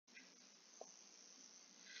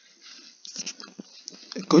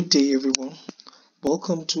Good day, everyone.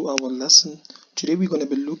 Welcome to our lesson. Today, we're going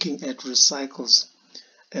to be looking at recycles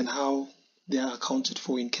and how they are accounted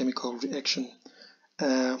for in chemical reaction.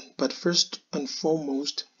 But first and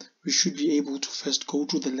foremost, we should be able to first go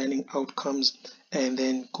through the learning outcomes and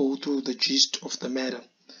then go through the gist of the matter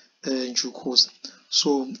in due course.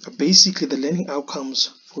 So, basically, the learning outcomes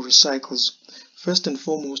for recycles. First and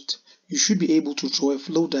foremost, you should be able to draw a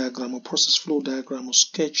flow diagram or process flow diagram or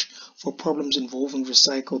sketch for problems involving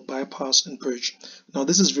recycle, bypass, and purge. Now,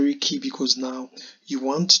 this is very key because now you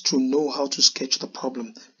want to know how to sketch the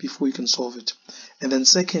problem before you can solve it. And then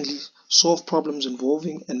secondly, solve problems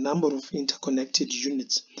involving a number of interconnected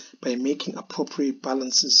units by making appropriate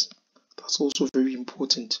balances. That's also very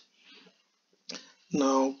important.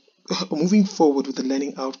 Now, moving forward with the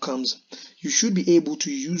learning outcomes, you should be able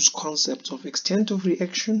to use concepts of extent of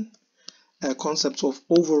reaction, concepts of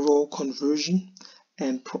overall conversion,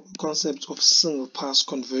 and concepts of single pass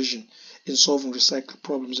conversion in solving recycle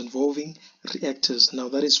problems involving reactors. Now,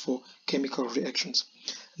 that is for chemical reactions.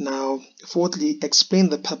 Now, fourthly, explain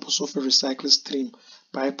the purpose of a recycle stream,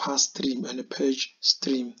 bypass stream, and a purge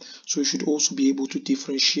stream. So you should also be able to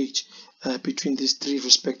differentiate between these three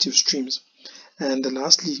respective streams. And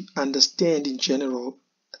lastly, understand in general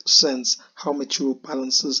sense how material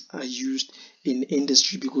balances are used in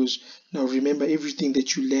industry, because now remember, everything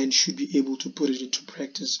that you learn should be able to put it into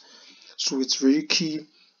practice. So it's very key,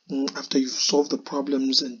 after you've solved the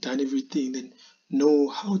problems and done everything, then know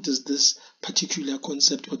how does this particular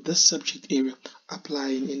concept or this subject area apply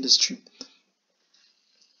in industry.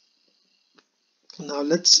 Now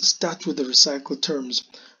let's start with the recycled terms.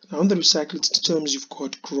 Now in the recycled terms, you've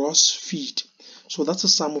got gross feed. So that's a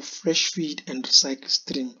sum of fresh feed and recycled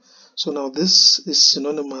stream. So now this is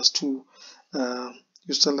synonymous to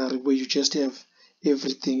your salary, where you just have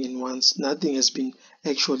everything in once. Nothing has been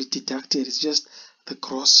actually deducted. It's just the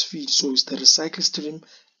gross feed. So it's the recycled stream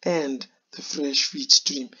and the fresh feed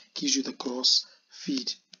stream gives you the gross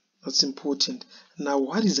feed. That's important. Now,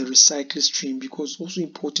 what is a recycled stream? Because it's also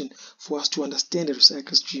important for us to understand a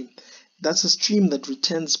recycled stream. That's a stream that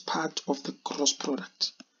returns part of the gross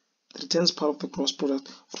product. It returns part of the gross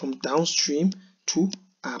product from downstream to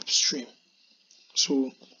upstream.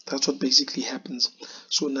 So that's what basically happens.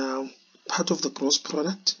 So now, part of the gross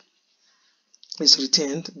product is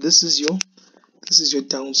returned. This is your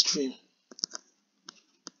downstream.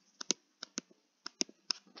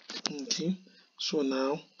 Okay. So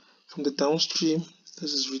now, from the downstream,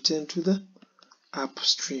 this is returned to the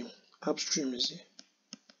upstream. Upstream is here.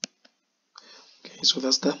 Okay, so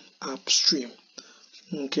that's the upstream.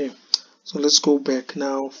 Okay, so let's go back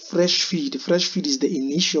now. Fresh feed. Fresh feed is the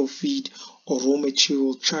initial feed or raw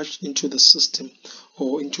material charged into the system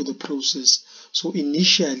or into the process. So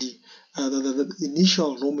initially, the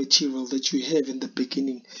initial raw material that you have in the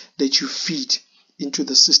beginning that you feed into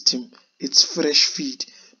the system, it's fresh feed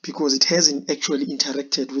because it hasn't actually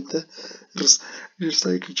interacted with the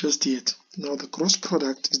recycle just yet. Now, the gross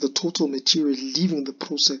product is the total material leaving the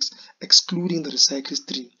process, excluding the recycle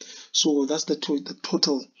stream. So that's the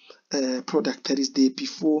total product that is there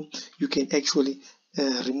before you can actually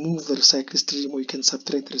remove the recycle stream, or you can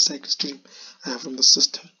subtract the recycle stream from the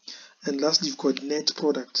system. And lastly, you've got net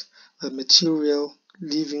product, the material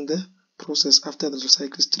leaving the process after the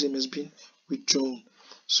recycle stream has been withdrawn.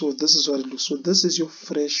 So this is what it looks. So this is your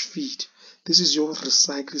fresh feed. This is your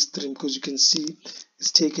recycle stream, because you can see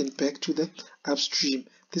it's taken back to the upstream.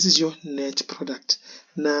 This is your net product.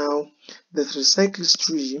 Now, the recycle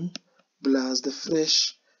stream plus the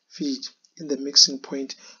fresh feed in the mixing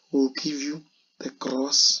point will give you the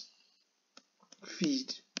gross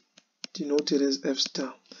feed, denoted as F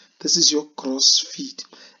star. This is your gross feed.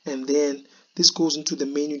 And then this goes into the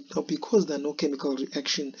main unit. Now, because there are no chemical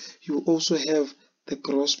reaction, you also have the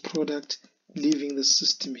gross product leaving the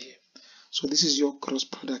system here. So this is your gross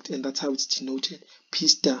product, and that's how it's denoted, P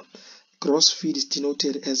star. Gross feed is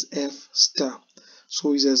denoted as F star.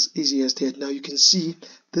 So it's as easy as that. Now you can see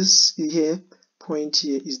this here point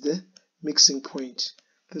here is the mixing point.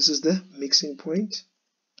 This is the mixing point.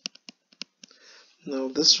 Now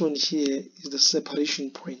this one here is the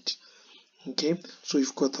separation point. Okay, so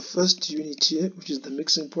you've got the first unit here, which is the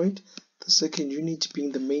mixing point, the second unit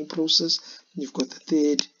being the main process, and you've got the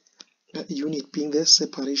third unit being the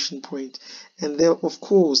separation point. And there, of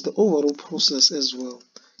course, the overall process as well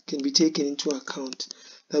can be taken into account.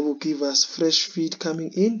 That will give us fresh feed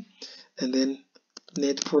coming in and then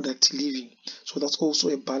net product leaving. So that's also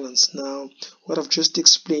a balance. Now, what I've just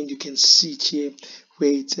explained, you can see it here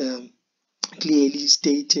where it's clearly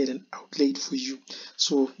stated and outlaid for you.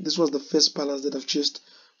 So this was the first balance that I've just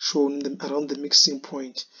shown around the mixing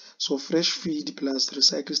point. So fresh feed plus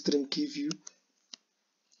recycled stream give you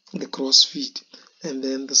the gross feed, and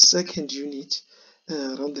then the second unit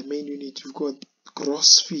around the main unit, you've got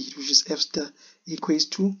gross feed, which is F star equates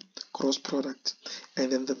to gross product,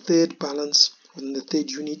 and then the third balance within the third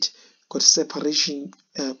unit got separation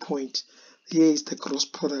point. Here is the gross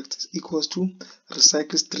product equals to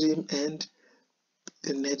recycled stream and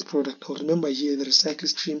the net product. Now remember, here the recycled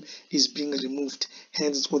stream is being removed,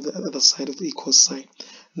 hence it's on the other side of the equal sign.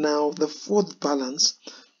 Now the fourth balance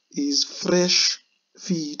is fresh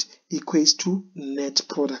feed equates to net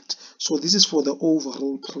product. So this is for the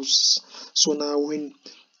overall process. So now when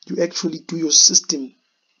you actually do your system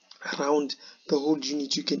around the whole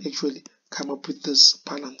unit, you can actually come up with this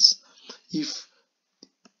balance if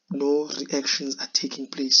no reactions are taking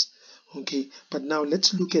place. Okay, but now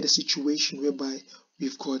let's look at a situation whereby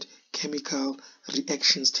we've got chemical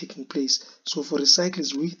reactions taking place. So for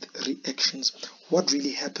recyclers with reactions, what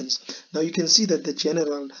really happens? Now you can see that the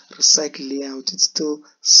general recycle layout is still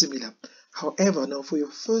similar. However, now for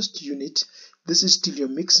your first unit, this is still your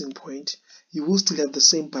mixing point. You will still have the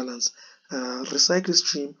same balance. Recycle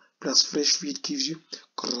stream plus fresh feed gives you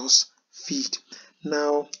gross feed.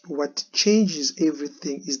 Now what changes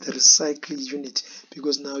everything is the recycle unit,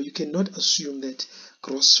 because now you cannot assume that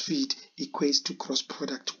gross feed equates to gross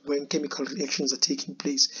product when chemical reactions are taking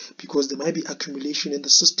place, because there might be accumulation in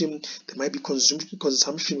the system, there might be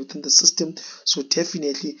consumption within the system, so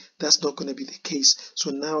definitely that's not going to be the case.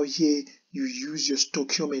 So now here you use your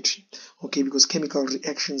stoichiometry, okay, because chemical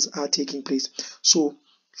reactions are taking place. So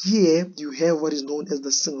here you have what is known as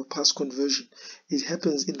the single pass conversion. It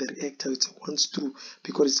happens in the reactor, it's once through,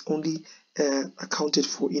 because it's only accounted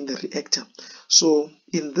for in the reactor. So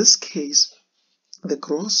in this case, the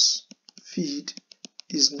gross feed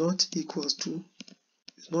is not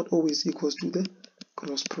always equals to the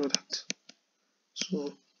gross product.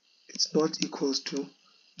 So it's not equals to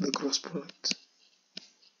the gross product.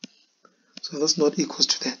 So that's not equals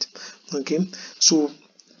to that. Okay, so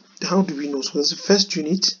how do we know? So that's the first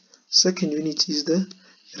unit. Second unit is the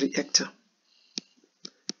reactor.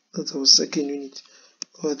 That's our second unit.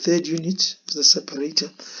 Our third unit is the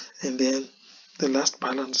separator, and then the last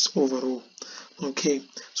balance overall. Okay,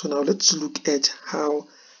 so now let's look at how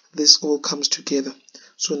this all comes together.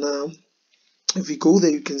 So now if we go there,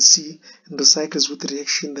 you can see in the cycles with the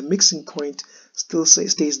reaction, the mixing point still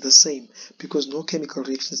stays the same, because no chemical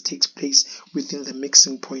reactions takes place within the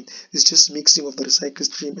mixing point. It's just mixing of the recycled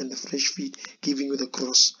stream and the fresh feed, giving you the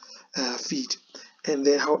gross feed. And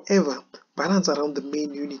then, however, balance around the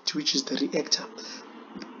main unit, which is the reactor,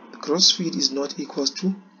 the gross feed is not equals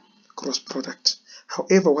to gross product.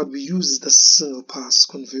 However, what we use is the single pass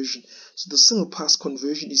conversion. So the single pass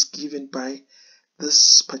conversion is given by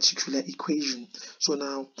this particular equation. So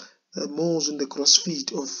now the moles in the gross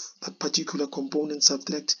feed of that particular component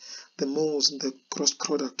subtract the moles in the gross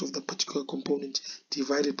product of that particular component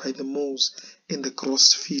divided by the moles in the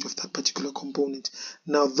gross feed of that particular component.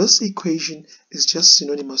 Now this equation is just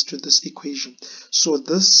synonymous to this equation. So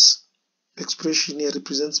this expression here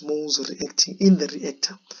represents moles reacting in the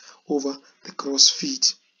reactor over the gross feed.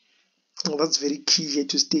 Now that's very key here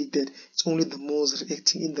to state that it's only the moles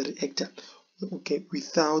reacting in the reactor, okay,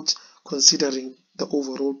 without considering the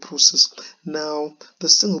overall process. Now the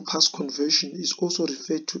single pass conversion is also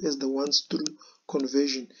referred to as the once through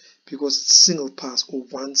conversion, because it's single pass or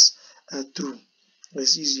once through,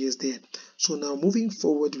 as easy as that. So now moving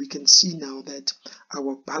forward, we can see now that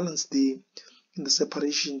our balance there in the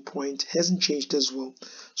separation point hasn't changed as well.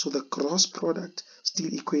 So the gross product still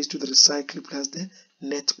equates to the recycle plus the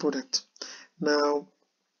net product. Now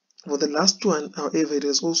for the last one, however, it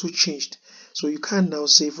has also changed. So you can't now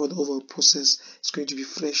say for the overall process it's going to be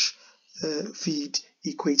fresh feed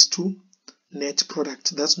equates to net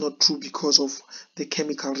product. That's not true because of the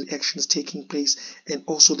chemical reactions taking place and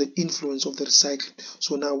also the influence of the recycling.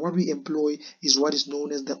 So now what we employ is what is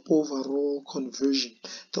known as the overall conversion.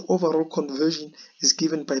 The overall conversion is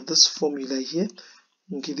given by this formula here.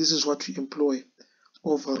 Okay, this is what we employ,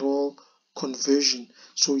 overall conversion.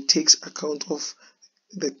 So it takes account of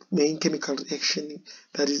the main chemical reaction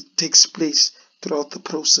that takes place throughout the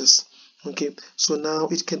process. Okay, so now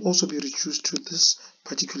it can also be reduced to this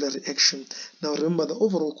particular reaction. Now remember, the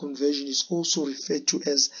overall conversion is also referred to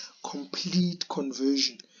as complete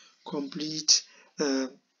conversion, complete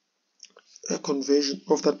conversion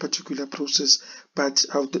of that particular process. But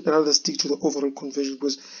I would rather stick to the overall conversion,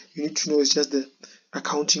 because you need to know it's just the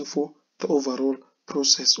accounting for the overall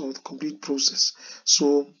process or the complete process.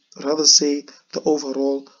 So rather say the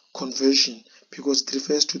overall conversion, because it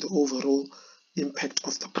refers to the overall impact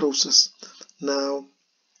of the process. Now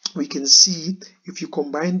we can see if you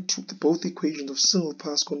combine both equations of single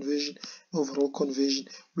pass conversion and overall conversion,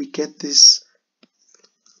 we get this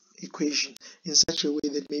equation in such a way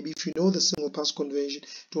that maybe if you know the single pass conversion,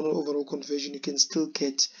 don't know overall conversion, you can still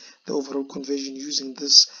get the overall conversion using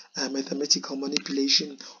this mathematical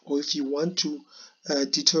manipulation. Or if you want to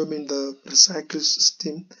determine the recycle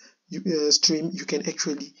system stream, you can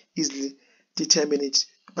actually easily determine it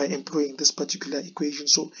by employing this particular equation.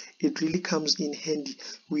 So it really comes in handy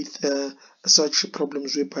with such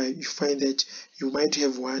problems whereby you find that you might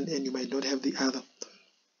have one and you might not have the other.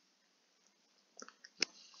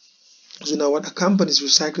 So now what accompanies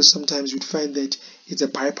recycle, sometimes you'd find that it's a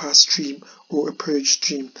bypass stream or a purge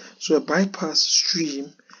stream. So a bypass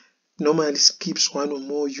stream normally skips one or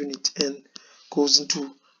more units and goes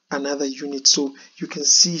into another unit. So you can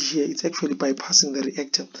see here it's actually bypassing the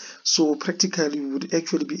reactor. So practically we would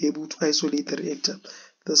actually be able to isolate the reactor.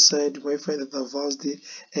 This side you might find that the valves there,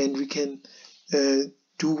 and we can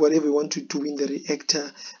do whatever we want to do in the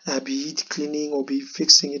reactor, be it cleaning or be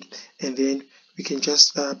fixing it, and then we can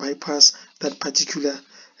just bypass that particular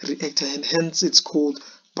reactor, and hence it's called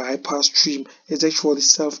bypass stream. It's actually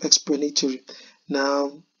self-explanatory.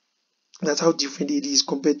 Now that's how different it is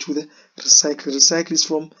compared to the recycle. Recycle is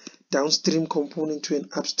from downstream component to an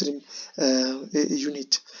upstream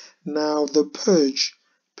unit. Now the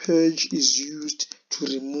purge is used to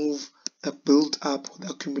remove the build-up or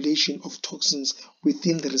the accumulation of toxins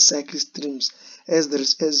within the recycling streams.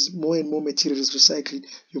 As more and more material is recycled,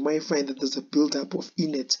 you might find that there's a build-up of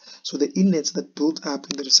innets. So the innets that build up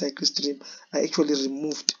in the recycling stream are actually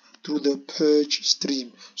removed through the purge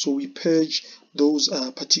stream. So we purge those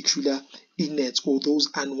particular innets or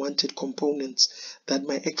those unwanted components that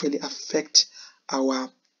might actually affect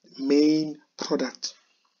our main product.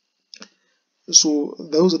 So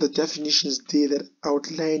those are the definitions there that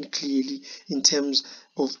outline clearly in terms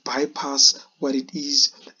of bypass, what it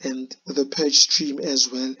is, and the purge stream as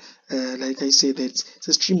well. Like I said, that it's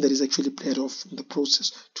a stream that is actually played off in the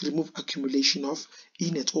process to remove accumulation of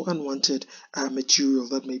innate or unwanted material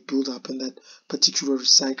that may build up in that particular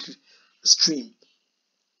recycling stream.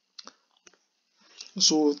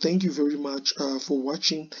 So thank you very much for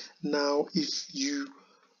watching. Now if you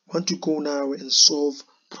want to go now and solve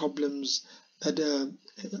problems that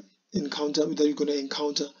you're going to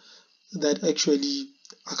encounter that actually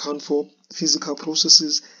account for physical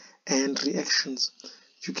processes and reactions,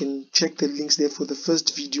 you can check the links there. For the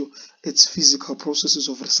first video, it's physical processes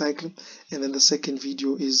of recycling, and then the second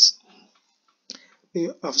video is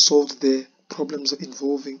I've solved the problems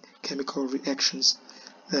involving chemical reactions.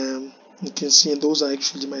 You can see, and those are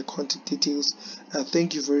actually my contact details.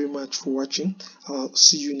 Thank you very much for watching. I'll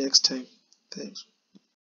see you next time. Thanks.